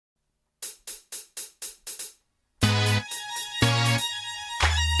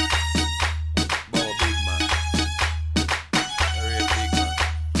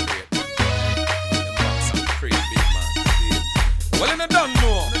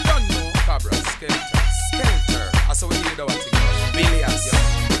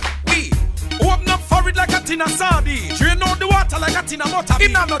tin a sardine. Drain out the water like a tin a butter.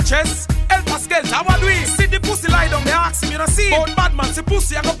 In a no chest, help us get how do we? See the pussy lie down, they ask me, you know see. But bad man, see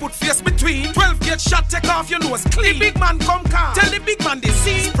pussy, I go put face between. 12 get shot, take off your nose clean. The big man come calm, tell the big man they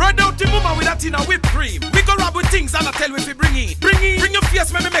see. Spread out the mama with a tin of whipped cream. We go rob with things and I tell we fi bring in. Bring your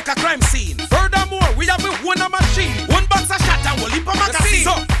face, when we make a crime scene. Furthermore, we have a one machine. One box of shot and we'll leap a magazine.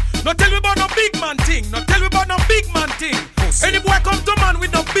 So, no tell me about no big man thing. No tell me about no big man thing. Any boy come to man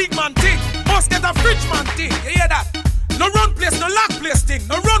with no big man thing, must get a fridge man thing. You hear that? No run place, no lock place thing.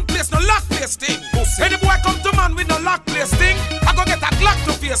 No run place, no lock place thing. Any boy come to man with no lock place thing, I go get a Glock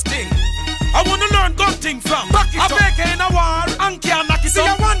to face thing. I wanna learn gun thing from back it up. I bake in a war and can't knock it. See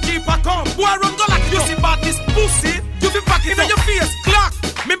a one jeep a come, boy run go like it. You see bad this pussy, you be back it up. Your face clock,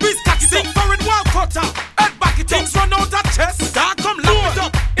 me breeze cock it up. Foreign wall cutter, head back it up. Things run out of chest, dark come lock it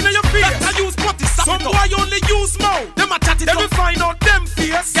up. In your face, I use putty. Some boy only use mouth. Them a chat it up. Then we find out them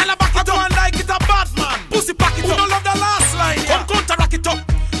face. Y'all back it up. I don't like it a bad man. Pussy pack it up. Who don't love the last line? Come counteract it up.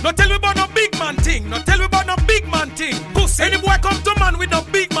 No tell me about no big man thing. No tell me about no big man thing. Pussy. Any boy come to man with no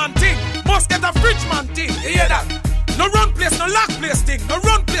big man thing, must get a fridge man thing. You hear that? No run place, no lock place thing. No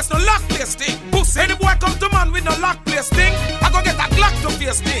run place, no lock place thing. Pussy. Any boy come to man with no lock place thing, I go get a Glock to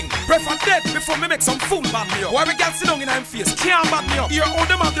face thing. Prefer dead before me make some fool bad me up. Why we can't sit down in them face? Can't bad me up. Here all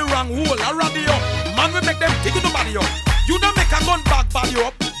them have the wrong hole. I rub you up. Man we make them dig the body up. You don't make a gun bag body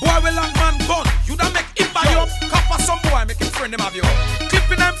up. Boy will long man gun. You don't make him body up. Copper some boy make him friend him have you up.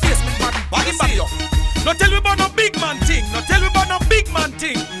 Clipping them face make man body body up. No tell me about no big man thing. No tell me about no big man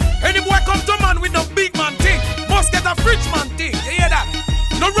thing. Any boy come to man with no big man thing, must get a fridge man thing. You hear that?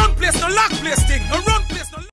 No run place, no lock place thing. No